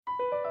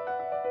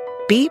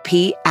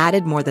BP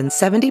added more than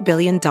 $70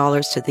 billion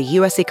to the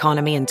U.S.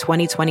 economy in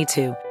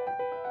 2022.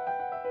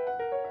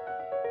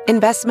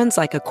 Investments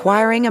like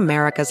acquiring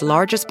America's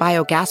largest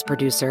biogas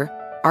producer,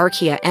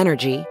 Archaea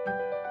Energy,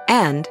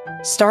 and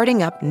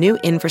starting up new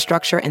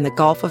infrastructure in the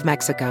Gulf of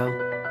Mexico.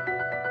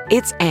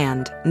 It's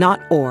and,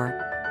 not or.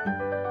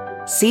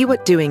 See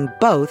what doing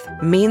both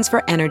means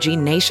for energy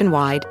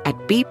nationwide at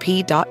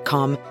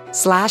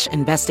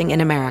bp.com/investing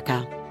in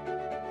America.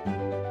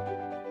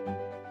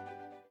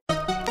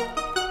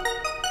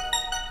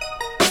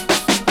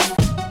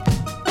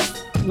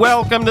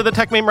 Welcome to the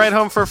Tech Meme Ride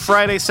Home for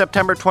Friday,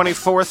 September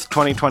 24th,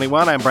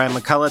 2021. I'm Brian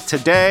McCullough.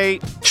 Today,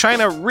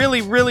 China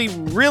really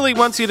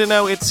wants you to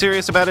know it's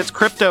serious about its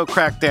crypto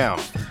crackdown.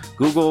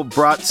 Google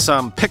brought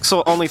some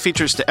Pixel-only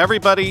features to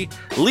everybody,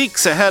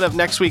 leaks ahead of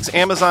next week's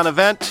Amazon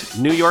event,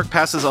 New York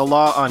passes a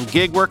law on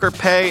gig worker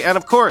pay, and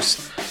of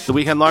course, the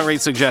weekend long-read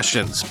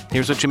suggestions.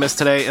 Here's what you missed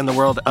today in the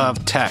world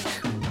of tech.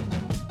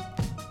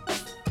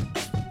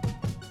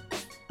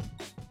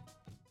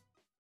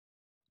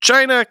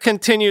 China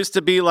continues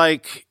to be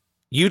like,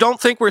 you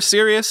don't think we're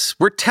serious?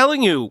 We're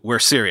telling you we're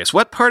serious.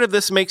 What part of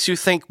this makes you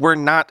think we're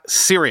not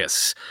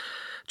serious?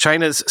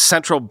 China's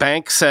central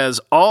bank says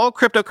all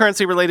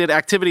cryptocurrency-related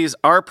activities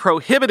are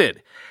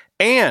prohibited,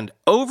 and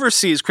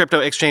overseas crypto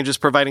exchanges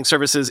providing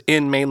services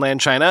in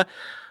mainland China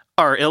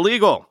are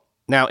illegal.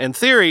 Now, in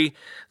theory,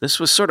 this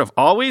was sort of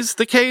always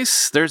the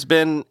case. There's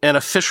been an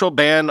official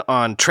ban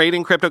on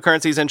trading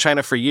cryptocurrencies in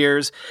China for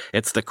years.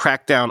 It's the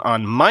crackdown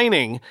on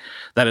mining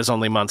that is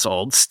only months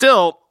old.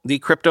 Still, the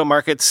crypto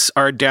markets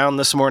are down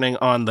this morning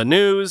on the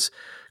news,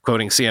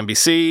 quoting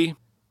CNBC.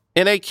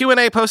 In a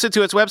Q&A posted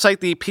to its website,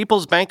 the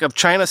People's Bank of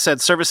China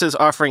said services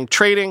offering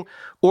trading,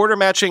 order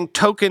matching,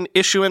 token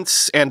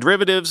issuance, and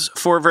derivatives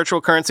for virtual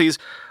currencies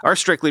are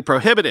strictly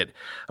prohibited.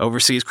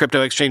 Overseas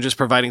crypto exchanges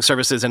providing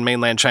services in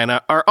mainland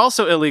China are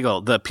also illegal,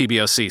 the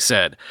PBOC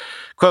said.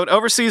 Quote,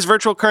 overseas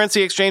virtual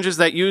currency exchanges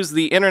that use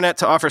the internet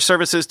to offer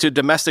services to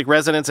domestic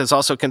residents is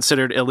also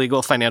considered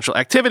illegal financial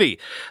activity,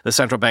 the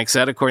central bank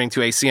said, according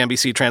to a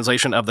CNBC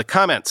translation of the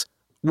comments.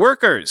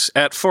 Workers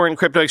at foreign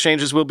crypto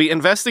exchanges will be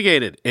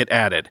investigated, it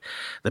added.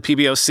 The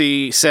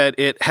PBOC said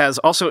it has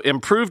also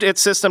improved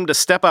its system to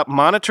step up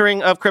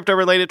monitoring of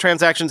crypto-related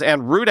transactions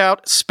and root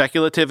out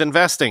speculative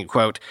investing.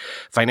 Quote,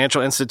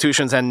 financial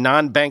institutions and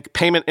non-bank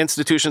payment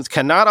institutions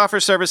cannot offer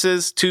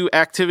services to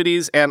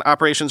activities and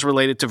operations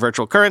related to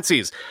virtual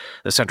currencies,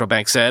 the central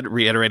bank said,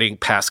 reiterating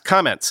past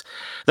comments.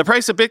 The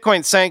price of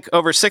Bitcoin sank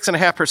over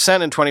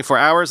 6.5% in 24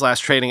 hours,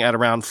 last trading at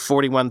around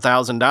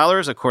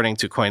 $41,000, according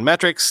to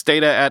Coinmetrics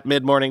data at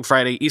mid-morning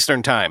Friday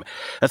Eastern Time.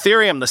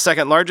 Ethereum, the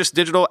second largest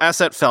digital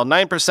asset, fell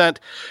 9%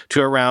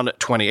 to around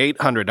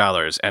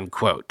 $2,800, end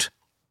quote.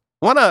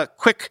 Want a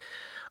quick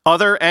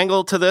other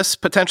angle to this,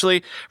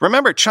 potentially?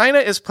 Remember, China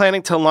is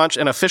planning to launch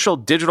an official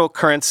digital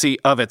currency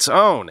of its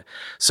own,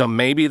 so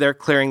maybe they're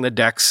clearing the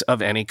decks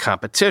of any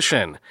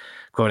competition.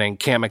 Quoting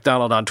Cam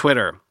McDonald on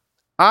Twitter.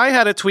 I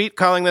had a tweet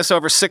calling this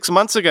over 6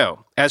 months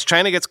ago. As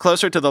China gets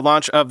closer to the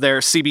launch of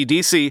their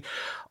CBDC,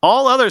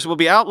 all others will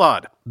be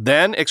outlawed.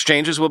 Then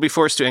exchanges will be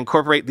forced to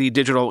incorporate the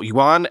digital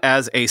yuan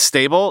as a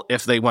stable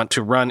if they want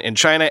to run in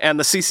China, and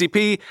the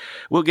CCP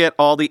will get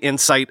all the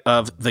insight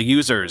of the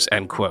users,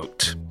 end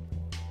quote.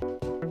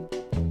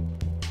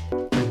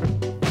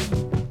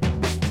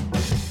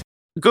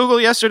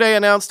 Google yesterday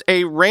announced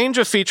a range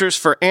of features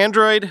for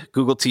Android,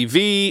 Google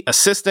TV,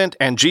 Assistant,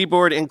 and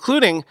Gboard,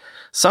 including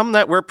some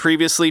that were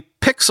previously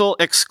Pixel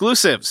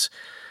exclusives,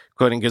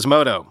 quoting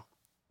Gizmodo.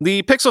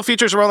 The Pixel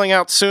features rolling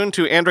out soon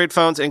to Android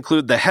phones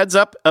include the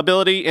heads-up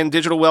ability in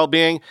digital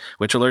well-being,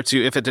 which alerts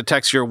you if it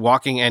detects you're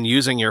walking and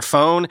using your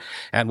phone.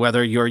 And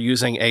whether you're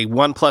using a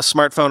OnePlus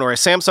smartphone or a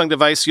Samsung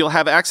device, you'll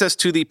have access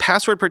to the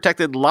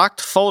password-protected locked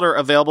folder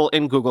available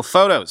in Google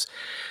Photos.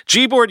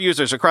 Gboard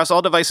users across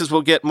all devices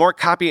will get more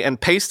copy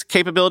and paste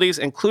capabilities,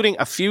 including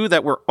a few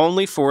that were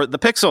only for the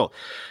Pixel.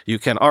 You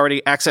can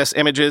already access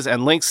images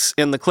and links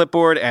in the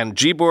clipboard, and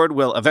Gboard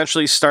will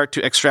eventually start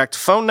to extract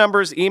phone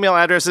numbers, email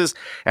addresses,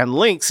 and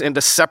links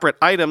into separate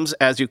items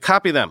as you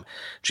copy them.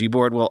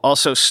 Gboard will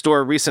also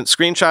store recent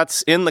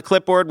screenshots in the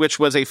clipboard, which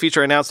was a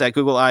feature announced at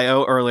Google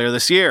I/O earlier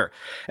this year.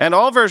 And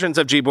all versions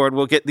of Gboard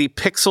will get the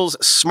Pixel's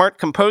Smart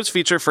Compose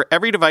feature for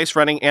every device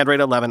running Android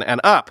 11 and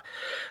up.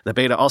 The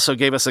beta also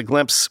gave us a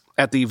glimpse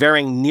at the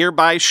varying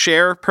Nearby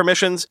Share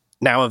permissions,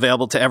 now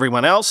available to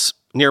everyone else.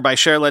 Nearby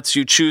Share lets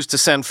you choose to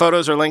send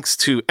photos or links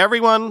to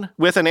everyone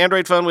with an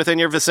Android phone within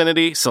your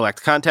vicinity,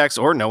 select contacts,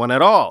 or no one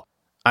at all.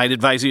 I'd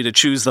advise you to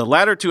choose the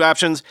latter two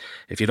options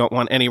if you don't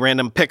want any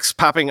random pics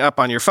popping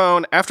up on your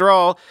phone. After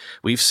all,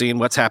 we've seen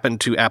what's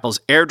happened to Apple's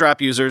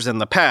AirDrop users in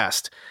the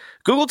past.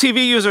 Google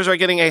TV users are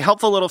getting a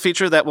helpful little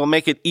feature that will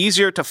make it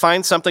easier to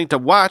find something to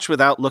watch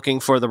without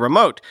looking for the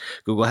remote.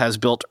 Google has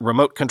built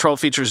remote control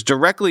features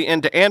directly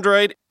into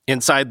Android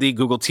inside the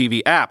Google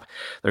TV app.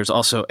 There's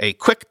also a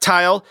quick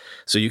tile,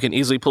 so you can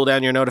easily pull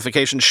down your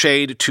notification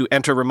shade to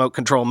enter remote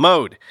control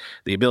mode.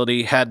 The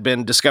ability had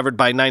been discovered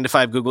by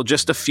 9to5 Google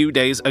just a few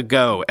days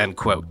ago, end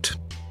quote.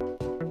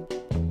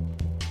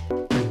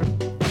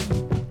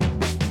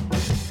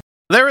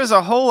 There is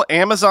a whole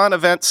Amazon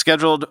event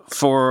scheduled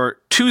for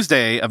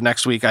Tuesday of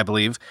next week, I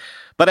believe.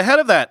 But ahead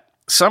of that,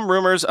 some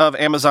rumors of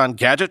Amazon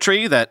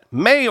gadgetry that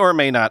may or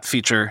may not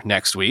feature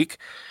next week.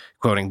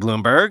 Quoting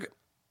Bloomberg,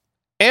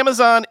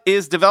 Amazon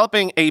is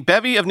developing a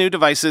bevy of new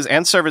devices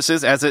and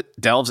services as it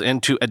delves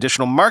into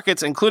additional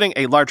markets, including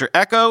a larger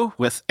Echo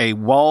with a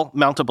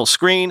wall-mountable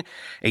screen,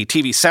 a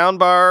TV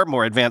soundbar,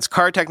 more advanced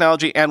car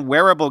technology, and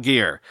wearable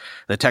gear.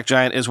 The tech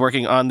giant is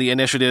working on the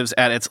initiatives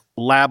at its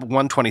Lab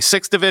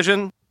 126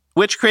 division,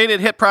 which created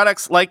hit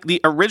products like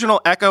the original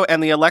Echo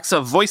and the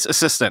Alexa voice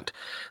assistant.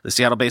 The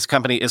Seattle-based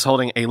company is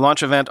holding a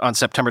launch event on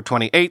September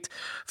 28th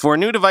for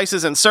new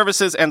devices and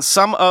services, and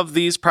some of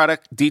these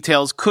product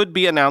details could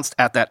be announced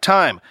at that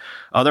time.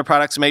 Other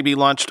products may be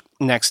launched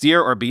next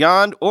year or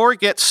beyond, or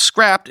get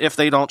scrapped if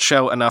they don't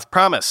show enough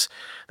promise.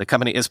 The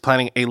company is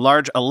planning a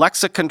large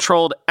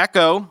Alexa-controlled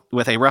Echo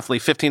with a roughly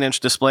 15-inch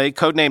display,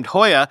 codenamed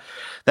Hoya,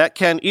 that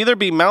can either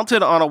be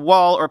mounted on a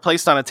wall or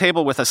placed on a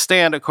table with a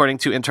stand, according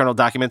to internal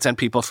documents and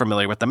people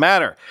familiar with the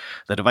matter.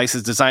 The device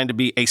is designed to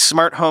be a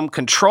smart home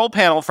control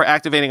panel for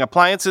activating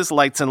appliances,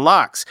 lights, and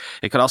locks.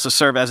 It could also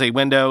serve as a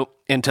window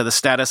into the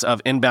status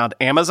of inbound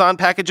Amazon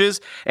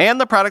packages, and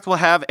the product will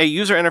have a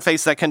user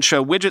interface that can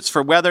show widgets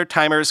for weather,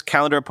 timers,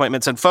 calendar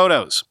appointments, and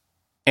photos.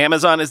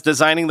 Amazon is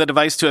designing the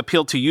device to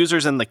appeal to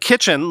users in the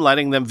kitchen,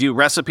 letting them view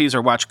recipes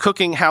or watch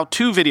cooking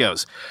how-to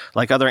videos.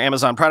 Like other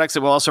Amazon products,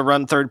 it will also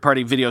run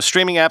third-party video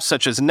streaming apps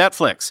such as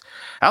Netflix.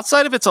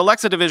 Outside of its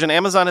Alexa division,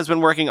 Amazon has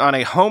been working on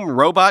a home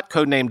robot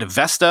codenamed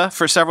Vesta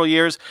for several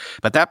years,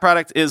 but that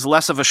product is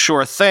less of a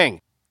sure thing.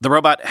 The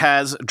robot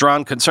has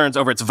drawn concerns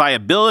over its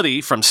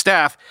viability from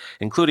staff,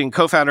 including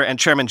co-founder and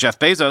chairman Jeff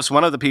Bezos,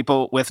 one of the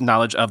people with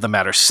knowledge of the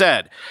matter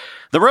said.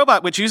 The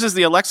robot, which uses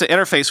the Alexa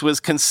interface,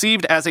 was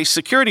conceived as a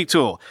security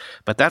tool,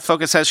 but that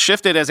focus has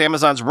shifted as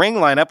Amazon's Ring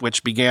lineup,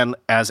 which began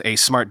as a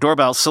smart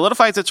doorbell,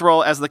 solidifies its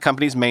role as the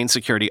company's main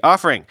security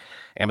offering.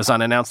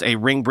 Amazon announced a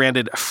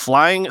Ring-branded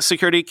flying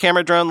security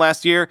camera drone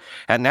last year,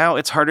 and now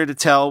it's harder to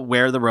tell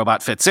where the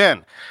robot fits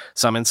in.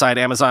 Some inside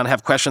Amazon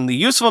have questioned the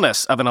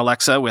usefulness of an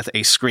Alexa with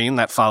a screen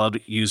that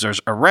followed users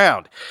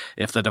around.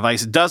 If the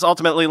device does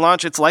ultimately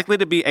launch, it's likely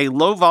to be a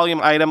low-volume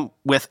item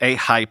with a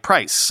high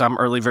price. Some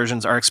early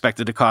versions are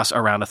expected to cost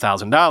around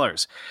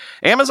 $1,000.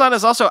 Amazon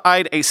has also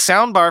eyed a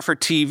soundbar for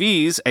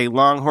TVs, a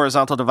long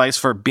horizontal device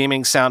for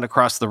beaming sound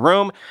across the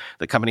room.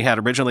 The company had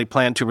originally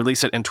planned to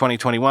release it in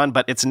 2021,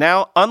 but it's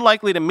now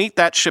unlikely to meet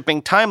that shipping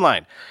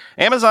timeline.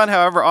 Amazon,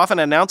 however, often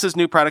announces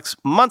new products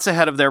months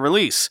ahead of their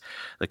release.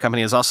 The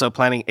company is also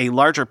planning a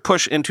larger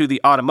push into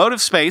the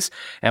automotive space.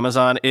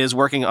 Amazon is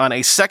working on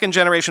a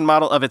second-generation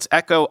model of its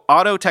Echo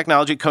Auto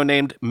technology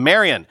codenamed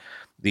Marion.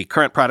 The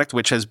current product,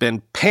 which has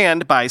been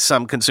panned by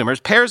some consumers,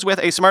 pairs with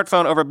a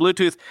smartphone over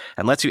Bluetooth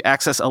and lets you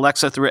access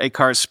Alexa through a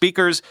car's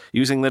speakers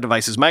using the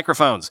device's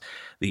microphones.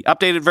 The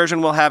updated version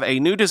will have a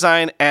new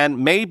design and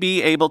may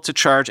be able to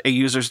charge a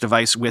user's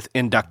device with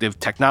inductive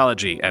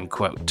technology, end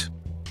quote.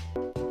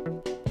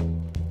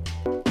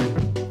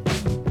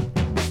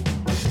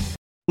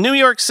 New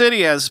York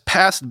City has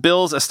passed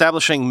bills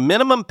establishing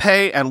minimum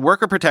pay and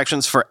worker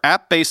protections for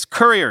app-based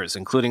couriers,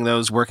 including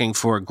those working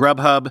for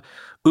Grubhub,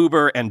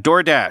 Uber, and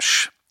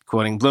DoorDash,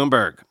 quoting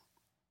Bloomberg.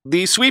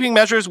 The sweeping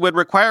measures would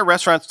require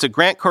restaurants to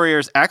grant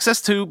couriers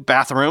access to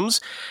bathrooms,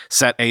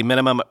 set a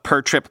minimum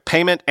per-trip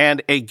payment,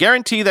 and a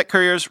guarantee that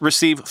couriers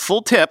receive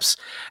full tips,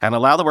 and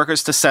allow the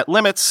workers to set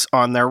limits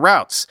on their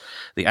routes.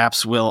 The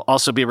apps will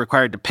also be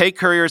required to pay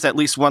couriers at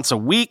least once a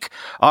week,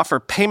 offer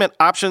payment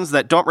options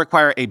that don't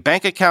require a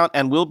bank account,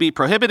 and will be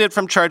prohibited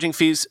from charging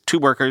fees to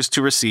workers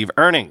to receive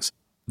earnings.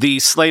 The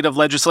slate of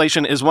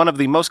legislation is one of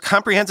the most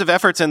comprehensive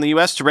efforts in the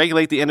U.S. to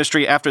regulate the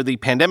industry after the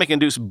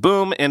pandemic-induced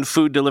boom in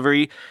food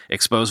delivery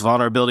exposed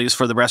vulnerabilities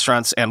for the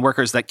restaurants and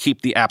workers that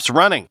keep the apps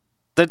running.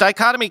 The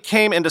dichotomy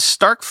came into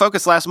stark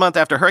focus last month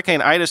after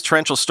Hurricane Ida's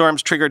torrential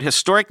storms triggered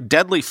historic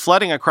deadly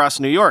flooding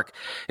across New York.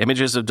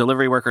 Images of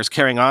delivery workers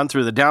carrying on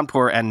through the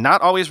downpour and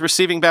not always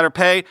receiving better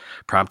pay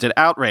prompted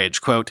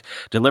outrage. Quote,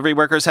 delivery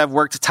workers have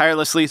worked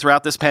tirelessly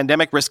throughout this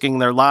pandemic, risking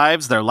their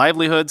lives, their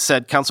livelihoods,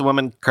 said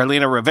Councilwoman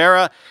Carlina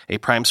Rivera, a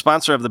prime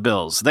sponsor of the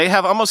bills. They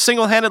have almost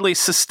single-handedly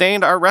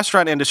sustained our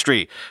restaurant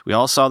industry. We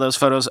all saw those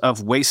photos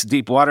of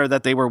waist-deep water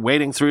that they were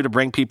wading through to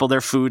bring people their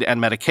food and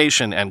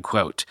medication, end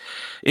quote.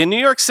 In New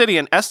York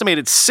City, an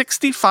estimated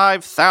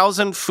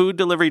 65,000 food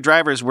delivery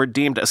drivers were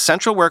deemed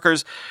essential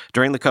workers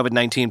during the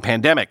COVID-19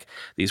 pandemic.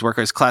 These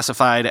workers,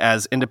 classified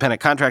as independent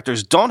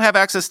contractors, don't have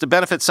access to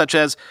benefits such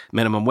as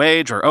minimum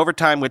wage or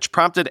overtime, which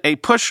prompted a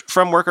push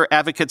from worker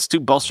advocates to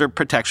bolster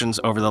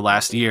protections over the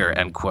last year,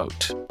 end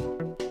quote.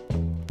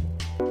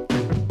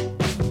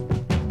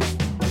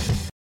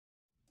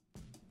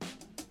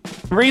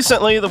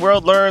 Recently, the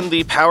world learned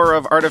the power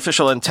of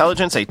artificial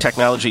intelligence, a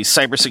technology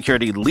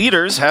cybersecurity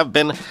leaders have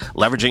been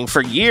leveraging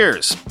for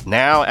years.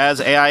 Now,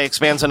 as AI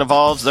expands and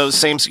evolves, those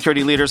same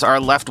security leaders are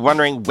left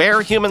wondering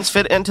where humans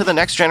fit into the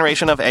next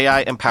generation of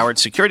AI-empowered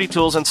security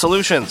tools and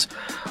solutions.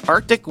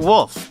 Arctic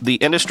Wolf, the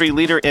industry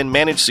leader in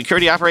managed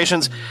security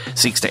operations,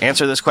 seeks to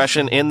answer this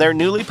question in their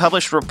newly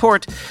published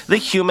report, The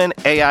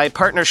Human-AI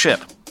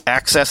Partnership.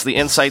 Access the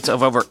insights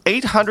of over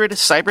 800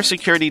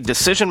 cybersecurity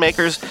decision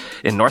makers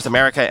in North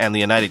America and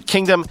the United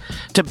Kingdom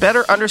to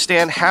better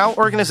understand how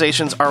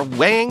organizations are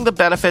weighing the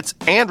benefits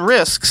and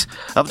risks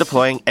of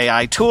deploying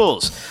AI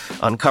tools.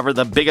 Uncover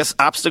the biggest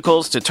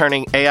obstacles to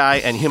turning AI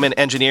and human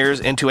engineers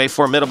into a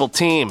formidable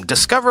team.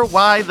 Discover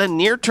why the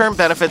near-term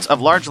benefits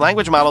of large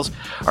language models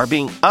are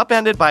being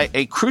upended by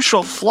a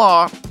crucial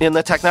flaw in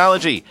the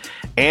technology.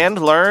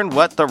 And learn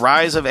what the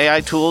rise of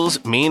AI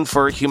tools mean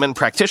for human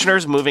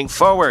practitioners moving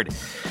forward.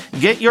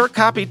 Get your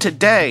copy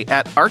today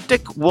at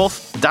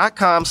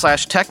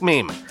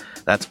arcticwolf.com/techmeme.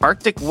 That's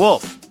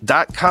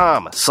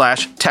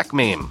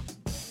arcticwolf.com/techmeme.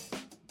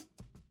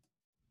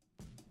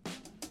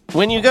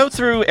 When you go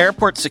through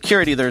airport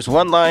security, there's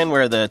one line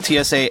where the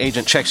TSA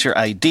agent checks your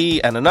ID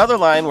and another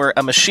line where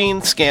a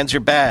machine scans your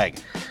bag.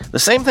 The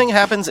same thing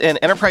happens in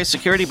enterprise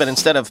security, but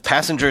instead of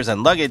passengers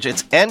and luggage,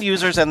 it's end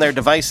users and their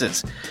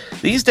devices.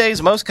 These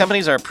days, most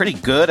companies are pretty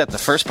good at the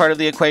first part of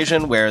the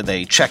equation where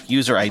they check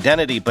user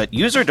identity, but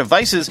user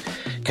devices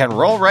can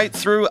roll right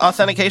through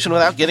authentication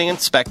without getting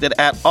inspected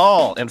at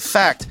all. In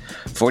fact,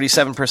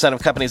 47%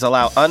 of companies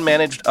allow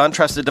unmanaged,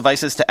 untrusted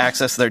devices to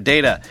access their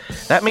data.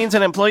 That means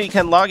an employee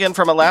can log in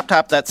from a laptop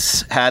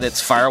that's had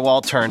its firewall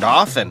turned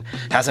off and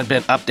hasn't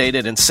been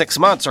updated in 6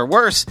 months, or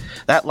worse,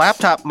 that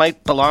laptop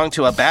might belong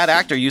to a bad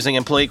actor using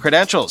employee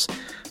credentials.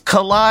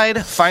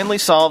 Kolide finally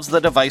solves the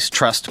device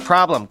trust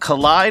problem.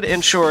 Kolide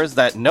ensures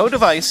that no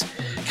device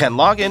can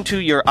log into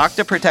your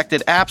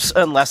Okta-protected apps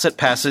unless it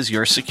passes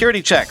your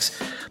security checks.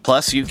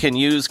 Plus, you can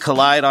use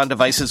Kolide on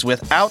devices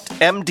without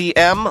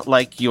MDM,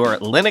 like your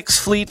Linux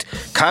fleet,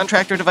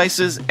 contractor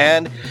devices,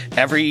 and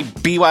every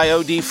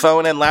BYOD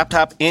phone and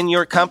laptop in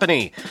your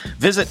company.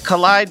 Visit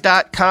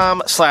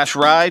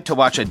kolide.com/ride to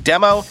watch a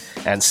demo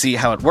and see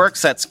how it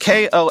works. That's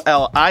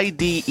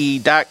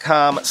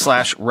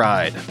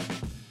KOLIDE.com/ride.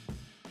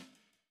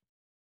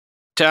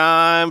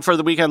 Time for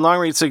the weekend long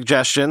read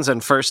suggestions,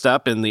 and first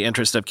up, in the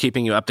interest of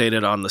keeping you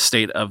updated on the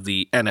state of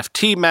the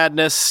NFT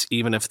madness,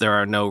 even if there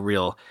are no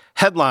real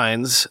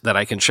headlines that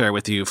I can share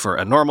with you for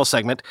a normal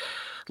segment,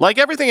 like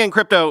everything in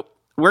crypto,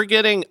 we're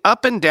getting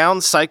up and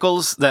down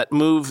cycles that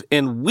move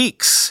in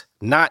weeks,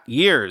 not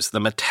years.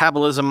 The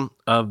metabolism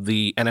of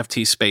the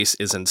NFT space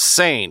is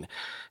insane.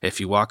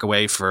 If you walk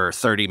away for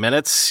 30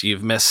 minutes,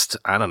 you've missed,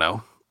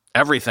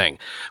 everything.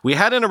 We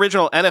had an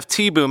original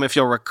NFT boom, if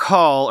you'll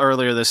recall,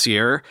 earlier this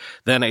year,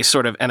 then a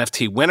sort of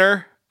NFT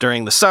winter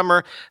during the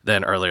summer,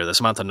 then earlier this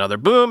month, another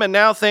boom, and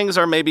now things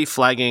are maybe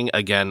flagging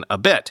again a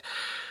bit.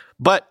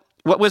 But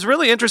what was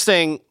really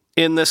interesting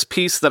in this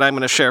piece that I'm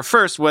going to share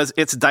first was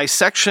its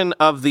dissection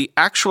of the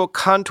actual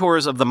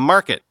contours of the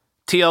market.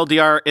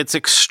 TLDR, it's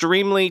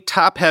extremely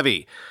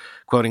top-heavy,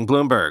 quoting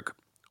Bloomberg.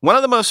 One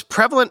of the most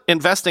prevalent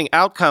investing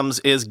outcomes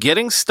is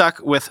getting stuck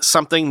with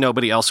something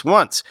nobody else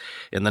wants.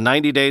 In the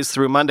 90 days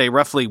through Monday,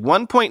 roughly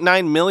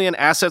 1.9 million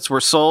assets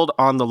were sold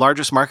on the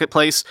largest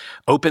marketplace,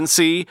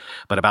 OpenSea,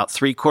 but about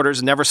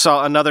three-quarters never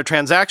saw another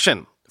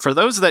transaction. For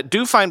those that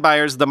do find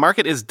buyers, the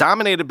market is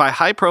dominated by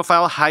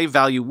high-profile,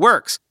 high-value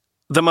works.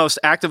 The most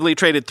actively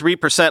traded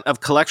 3%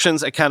 of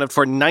collections accounted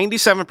for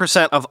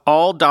 97% of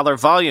all dollar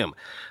volume.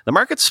 The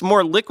market's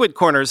more liquid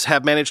corners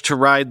have managed to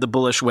ride the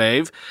bullish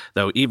wave,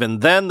 though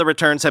even then the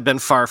returns have been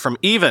far from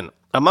even.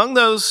 Among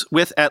those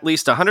with at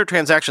least 100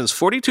 transactions,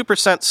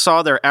 42%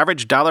 saw their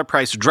average dollar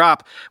price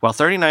drop, while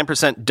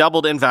 39%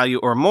 doubled in value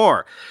or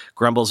more.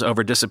 Grumbles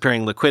over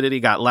disappearing liquidity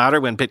got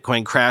louder when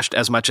Bitcoin crashed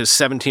as much as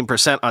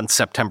 17% on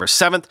September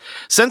 7th.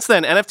 Since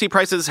then, NFT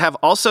prices have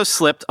also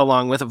slipped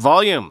along with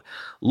volume.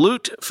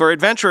 Loot for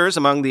adventurers,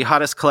 among the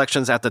hottest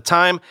collections at the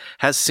time,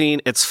 has seen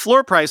its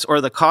floor price,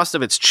 or the cost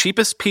of its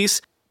cheapest piece,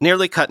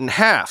 nearly cut in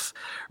half.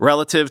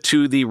 Relative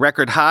to the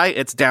record high,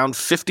 it's down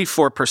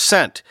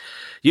 54%.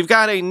 You've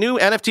got a new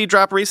NFT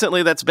drop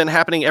recently that's been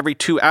happening every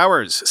 2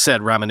 hours,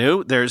 said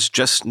Ramanu. There's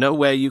just no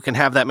way you can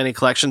have that many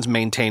collections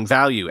maintain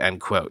value,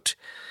 end quote.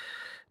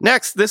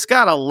 Next, this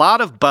got a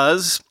lot of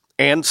buzz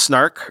and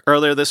snark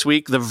earlier this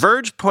week. The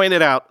Verge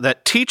pointed out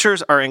that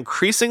teachers are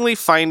increasingly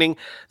finding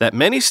that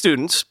many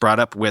students brought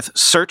up with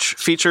search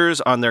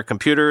features on their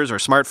computers or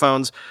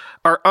smartphones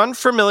are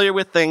unfamiliar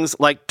with things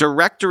like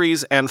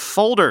directories and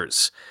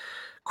folders.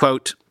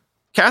 Quote,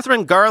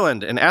 Catherine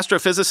Garland, an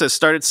astrophysicist,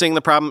 started seeing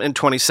the problem in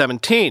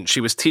 2017.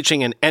 She was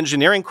teaching an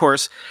engineering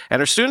course,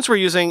 and her students were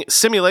using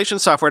simulation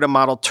software to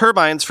model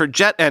turbines for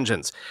jet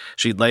engines.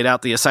 She'd laid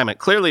out the assignment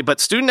clearly, but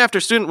student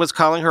after student was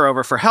calling her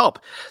over for help.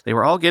 They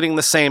were all getting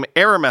the same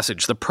error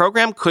message. The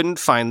program couldn't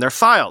find their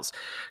files.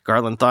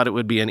 Garland thought it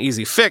would be an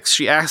easy fix.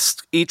 She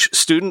asked each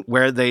student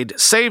where they'd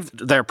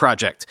saved their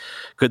project.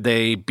 Could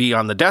they be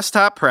on the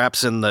desktop,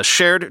 perhaps in the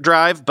shared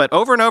drive? But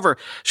over and over,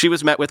 she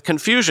was met with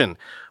confusion.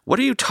 What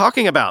are you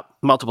talking about?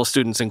 Multiple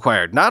students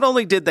inquired. Not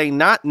only did they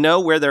not know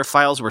where their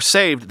files were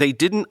saved, they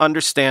didn't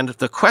understand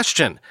the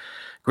question.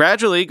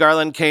 Gradually,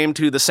 Garland came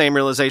to the same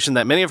realization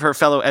that many of her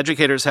fellow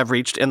educators have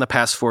reached in the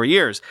past 4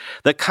 years.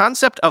 The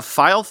concept of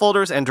file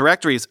folders and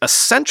directories,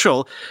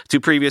 essential to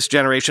previous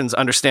generations'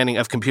 understanding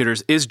of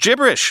computers, is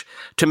gibberish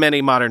to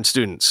many modern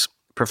students.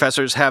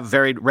 Professors have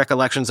varied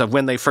recollections of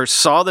when they first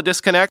saw the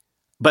disconnect,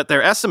 but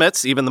their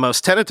estimates, even the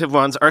most tentative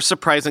ones, are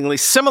surprisingly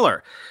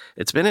similar.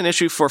 It's been an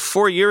issue for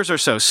 4 years or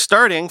so,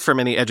 starting for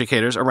many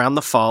educators around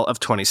the fall of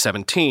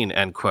 2017,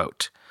 end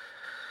quote.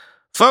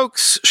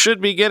 Folks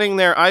should be getting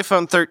their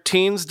iPhone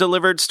 13s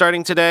delivered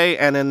starting today,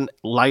 and in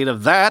light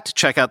of that,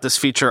 check out this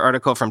feature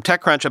article from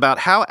TechCrunch about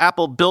how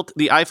Apple built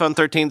the iPhone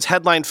 13's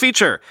headline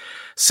feature,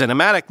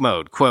 Cinematic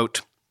Mode.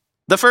 Quote,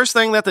 "The first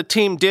thing that the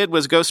team did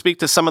was go speak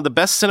to some of the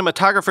best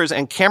cinematographers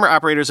and camera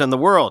operators in the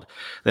world.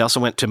 They also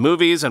went to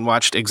movies and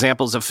watched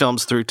examples of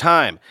films through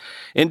time.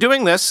 In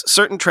doing this,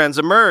 certain trends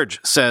emerge,"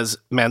 says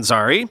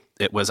Manzari.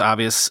 "It was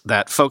obvious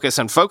that focus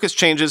and focus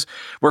changes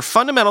were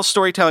fundamental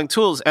storytelling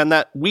tools and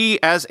that we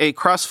as a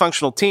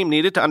cross-functional team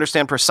needed to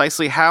understand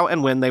precisely how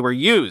and when they were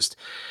used.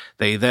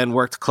 They then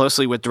worked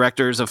closely with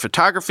directors of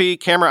photography,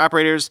 camera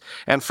operators,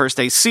 and first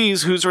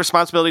ACs whose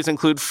responsibilities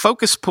include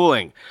focus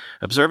pooling,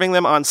 observing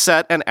them on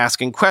set and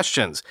asking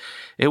questions.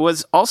 It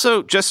was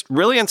also just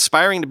really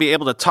inspiring to be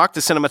able to talk to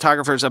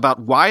cinematographers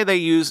about why they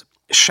use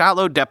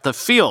shallow depth of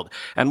field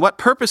and what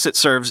purpose it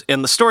serves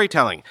in the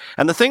storytelling.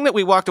 And the thing that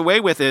we walked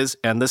away with is,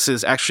 and this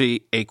is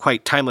actually a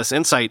quite timeless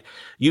insight,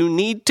 you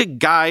need to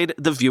guide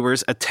the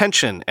viewer's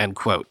attention," end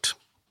quote.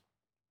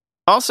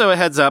 Also a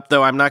heads up,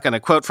 though I'm not going to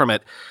quote from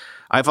it,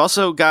 I've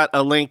also got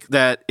a link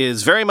that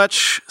is very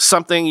much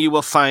something you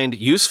will find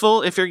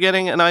useful if you're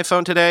getting an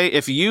iPhone today.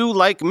 If you,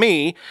 like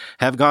me,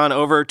 have gone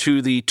over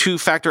to the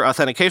two-factor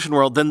authentication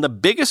world, then the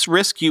biggest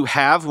risk you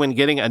have when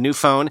getting a new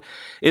phone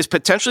is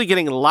potentially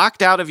getting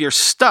locked out of your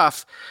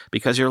stuff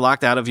because you're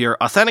locked out of your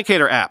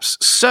authenticator apps.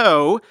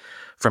 So,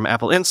 from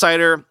Apple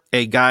Insider,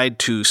 a guide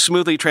to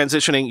smoothly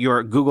transitioning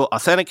your Google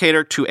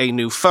Authenticator to a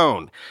new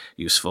phone.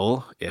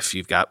 Useful if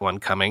you've got one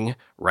coming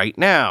right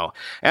now.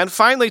 And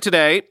finally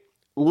today,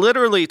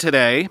 literally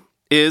today,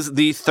 is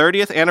the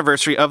 30th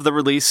anniversary of the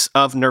release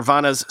of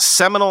Nirvana's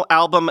seminal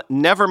album,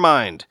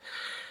 Nevermind.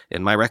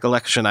 In my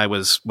recollection, I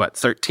was,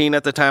 13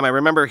 at the time. I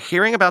remember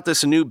hearing about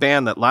this new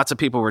band that lots of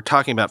people were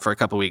talking about for a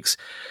couple weeks.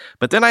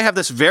 But then I have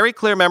this very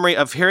clear memory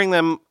of seeing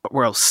them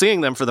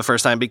for the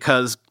first time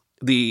because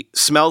the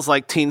Smells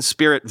Like Teen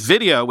Spirit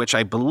video, which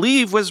I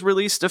believe was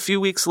released a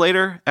few weeks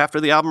later after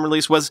the album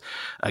release, was,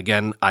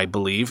 again, I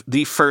believe,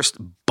 the first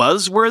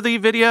buzzworthy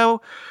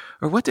video.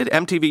 Or what did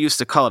MTV used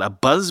to call it? A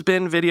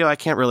buzzbin video? I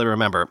can't really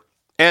remember.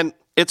 And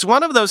it's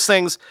one of those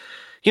things,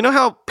 you know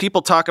how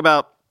people talk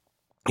about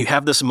you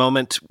have this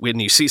moment when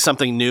you see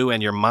something new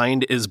and your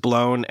mind is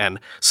blown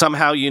and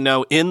somehow you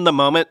know in the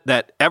moment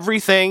that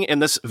everything in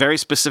this very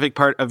specific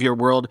part of your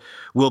world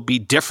will be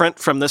different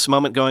from this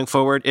moment going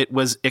forward? It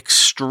was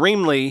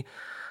extremely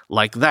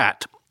like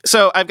that.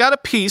 So I've got a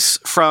piece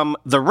from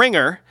The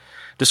Ringer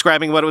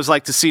describing what it was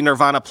like to see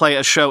Nirvana play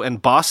a show in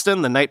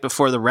Boston the night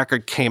before the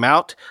record came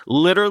out,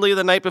 literally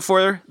the night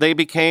before they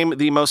became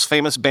the most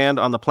famous band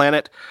on the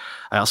planet.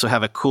 I also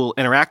have a cool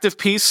interactive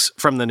piece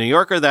from The New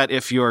Yorker that,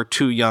 if you're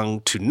too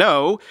young to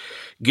know,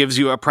 gives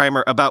you a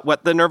primer about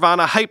what the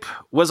Nirvana hype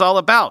was all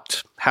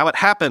about, how it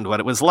happened,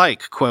 what it was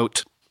like.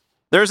 Quote,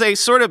 "There's a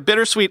sort of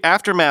bittersweet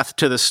aftermath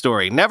to this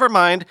story.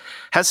 Nevermind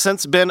has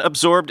since been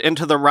absorbed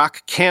into the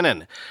rock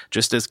canon.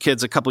 Just as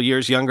kids a couple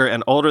years younger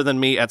and older than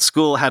me at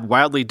school had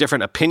wildly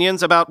different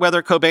opinions about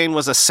whether Cobain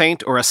was a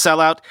saint or a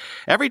sellout,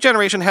 every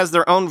generation has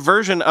their own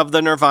version of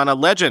the Nirvana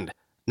legend.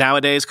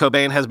 Nowadays,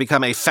 Cobain has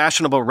become a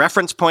fashionable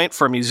reference point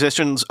for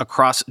musicians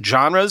across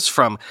genres,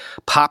 from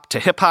pop to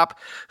hip-hop,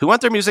 who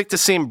want their music to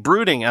seem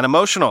brooding and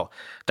emotional.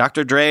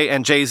 Dr. Dre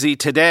and Jay-Z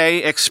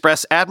today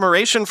express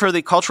admiration for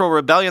the cultural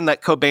rebellion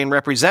that Cobain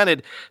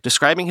represented,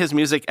 describing his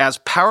music as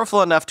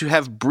powerful enough to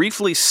have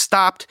briefly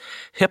stopped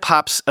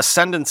hip-hop's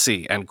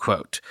ascendancy," end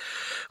quote.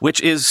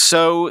 Which is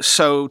so,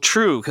 so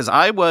true, because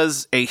I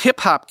was a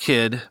hip-hop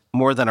kid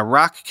more than a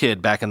rock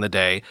kid back in the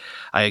day.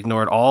 I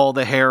ignored all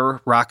the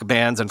hair rock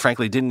bands and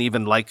frankly didn't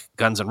even like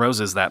Guns N'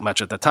 Roses that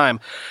much at the time.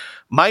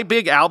 My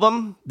big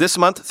album this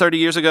month, 30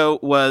 years ago,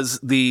 was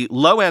the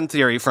Low End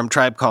Theory from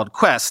Tribe Called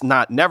Quest,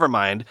 not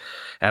Nevermind.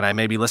 And I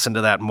maybe listened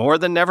to that more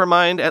than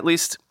Nevermind, at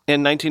least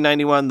in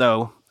 1991,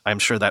 though I'm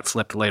sure that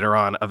flipped later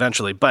on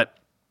eventually. But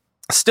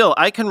still,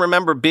 I can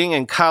remember being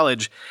in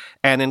college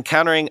and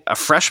encountering a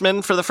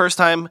freshman for the first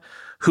time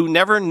who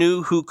never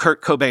knew who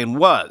Kurt Cobain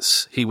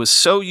was. He was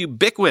so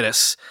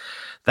ubiquitous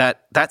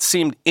that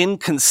seemed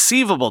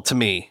inconceivable to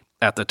me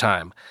at the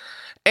time.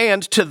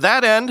 And to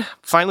that end,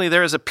 finally,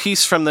 there is a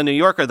piece from The New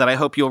Yorker that I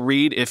hope you'll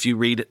read if you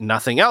read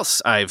nothing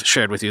else I've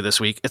shared with you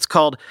this week. It's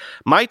called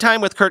My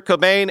Time with Kurt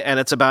Cobain, and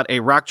it's about a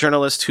rock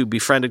journalist who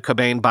befriended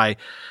Cobain by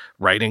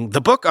writing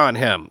the book on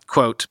him.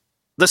 Quote,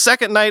 "The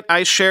second night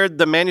I shared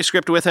the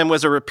manuscript with him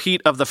was a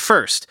repeat of the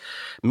first.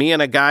 Me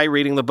and a guy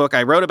reading the book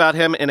I wrote about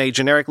him in a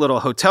generic little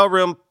hotel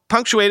room,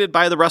 punctuated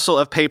by the rustle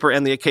of paper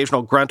and the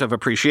occasional grunt of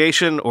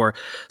appreciation or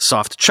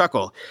soft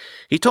chuckle.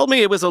 He told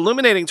me it was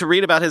illuminating to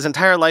read about his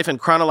entire life in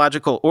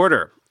chronological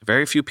order.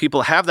 Very few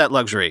people have that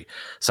luxury.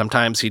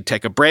 Sometimes he'd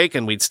take a break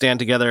and we'd stand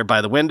together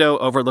by the window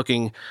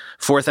overlooking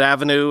 4th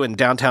Avenue in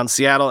downtown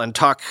Seattle and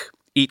talk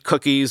eat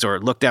cookies or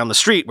look down the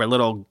street where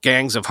little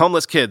gangs of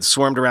homeless kids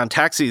swarmed around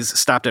taxis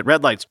stopped at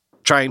red lights,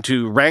 trying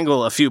to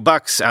wrangle a few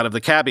bucks out of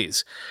the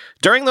cabbies.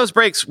 During those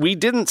breaks, we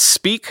didn't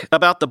speak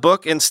about the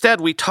book.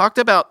 Instead, we talked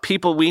about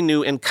people we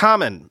knew in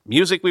common,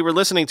 music we were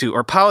listening to,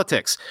 or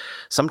politics.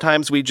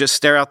 Sometimes we just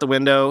stare out the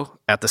window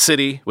at the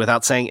city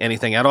without saying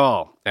anything at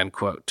all, end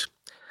quote.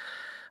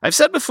 I've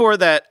said before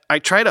that I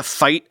try to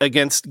fight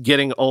against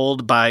getting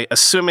old by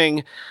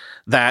assuming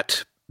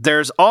that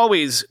there's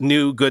always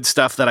new good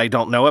stuff that I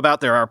don't know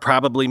about. There are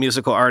probably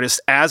musical artists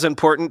as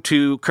important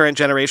to current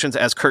generations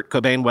as Kurt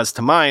Cobain was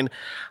to mine.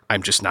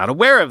 I'm just not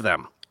aware of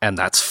them, and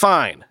that's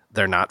fine.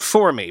 They're not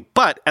for me.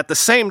 But at the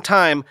same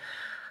time,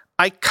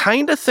 I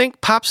kind of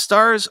think pop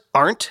stars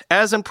aren't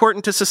as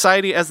important to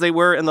society as they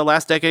were in the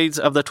last decades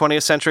of the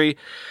 20th century,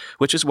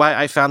 which is why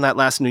I found that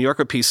last New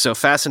Yorker piece so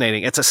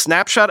fascinating. It's a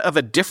snapshot of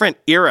a different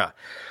era.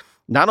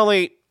 Not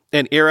only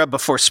an era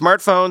before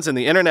smartphones and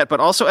the internet, but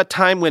also a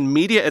time when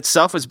media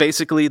itself was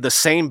basically the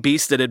same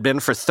beast it had been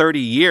for 30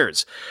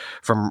 years,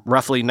 from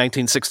roughly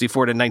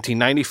 1964 to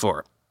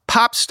 1994.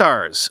 Pop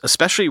stars,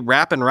 especially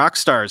rap and rock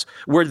stars,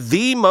 were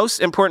the most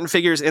important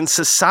figures in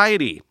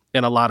society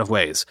in a lot of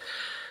ways.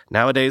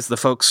 Nowadays, the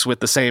folks with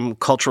the same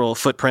cultural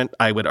footprint,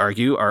 I would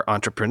argue, are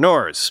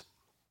entrepreneurs.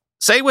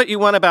 Say what you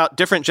want about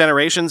different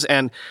generations,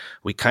 and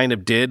we kind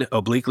of did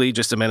obliquely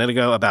just a minute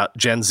ago about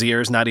Gen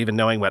Zers not even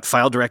knowing what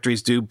file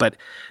directories do, but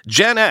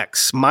Gen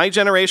X, my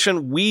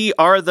generation, we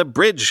are the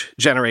bridge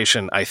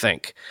generation, I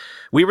think.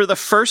 We were the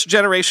first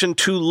generation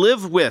to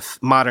live with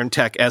modern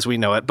tech as we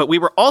know it, but we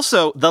were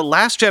also the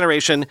last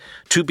generation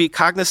to be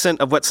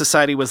cognizant of what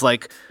society was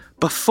like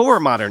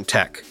before modern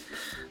tech.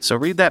 So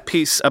read that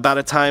piece about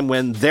a time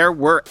when there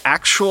were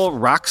actual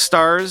rock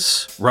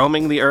stars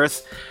roaming the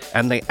earth,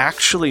 and they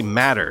actually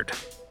mattered.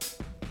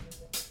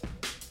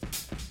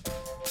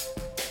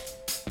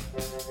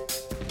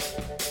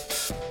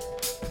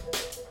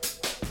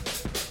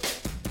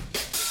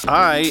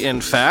 I,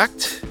 in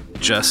fact,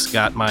 just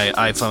got my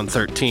iPhone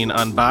 13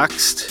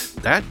 unboxed.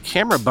 That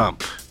camera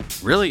bump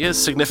really is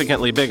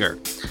significantly bigger.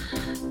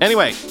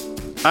 Anyway,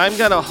 I'm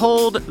going to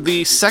hold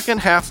the second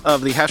half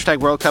of the Hashtag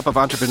World Cup of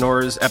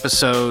Entrepreneurs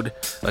episode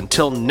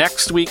until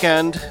next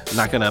weekend. I'm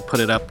not going to put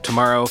it up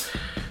tomorrow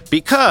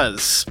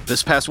because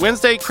this past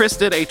Wednesday, Chris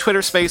did a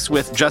Twitter space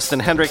with Justin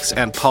Hendricks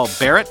and Paul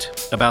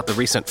Barrett about the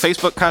recent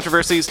Facebook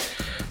controversies.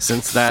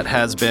 Since that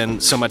has been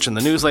so much in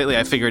the news lately,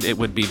 I figured it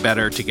would be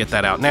better to get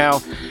that out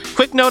now.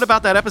 Quick note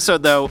about that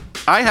episode, though.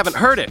 I haven't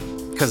heard it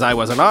because I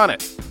wasn't on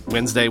it.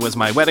 Wednesday was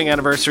my wedding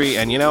anniversary,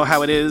 and you know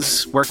how it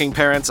is, working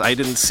parents. I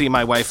didn't see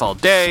my wife all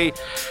day.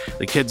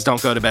 The kids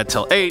don't go to bed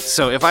till 8,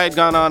 so if I had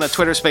gone on a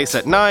Twitter space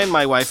at 9,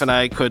 my wife and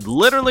I could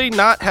literally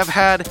not have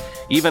had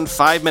even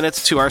 5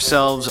 minutes to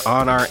ourselves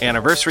on our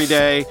anniversary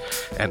day,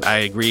 and I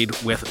agreed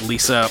with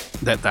Lisa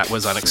that that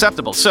was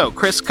unacceptable. So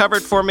Chris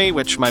covered for me,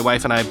 which my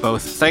wife and I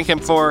both thank him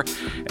for,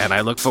 and I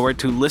look forward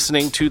to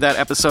listening to that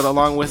episode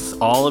along with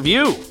all of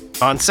you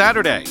on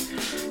Saturday.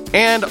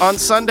 And on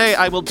Sunday,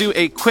 I will do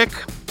a quick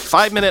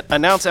 5-minute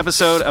announce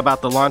episode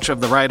about the launch of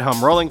the Ride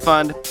Home Rolling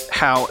Fund,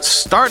 how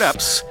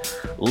startups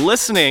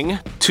listening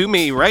to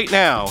me right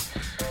now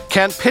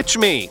can pitch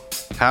me,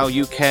 how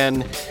you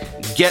can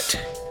get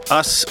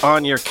us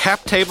on your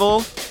cap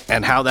table,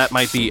 and how that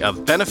might be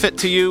of benefit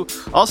to you.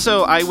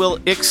 Also, I will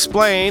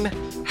explain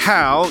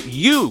how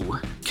you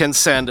can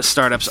send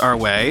startups our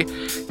way,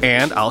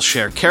 and I'll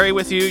share Carrie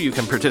with you. You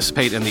can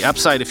participate in the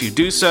upside if you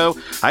do so.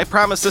 I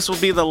promise this will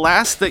be the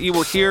last that you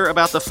will hear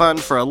about the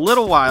fund for a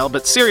little while,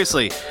 but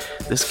seriously,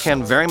 this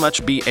can very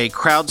much be a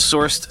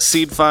crowdsourced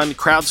seed fund,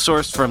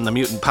 crowdsourced from the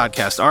Mutant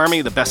Podcast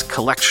Army, the best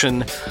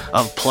collection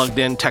of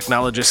plugged-in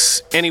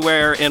technologists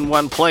anywhere in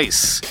one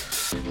place.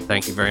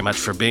 Thank you very much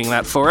for being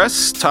that for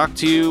us. Talk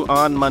to you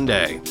on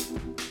Monday.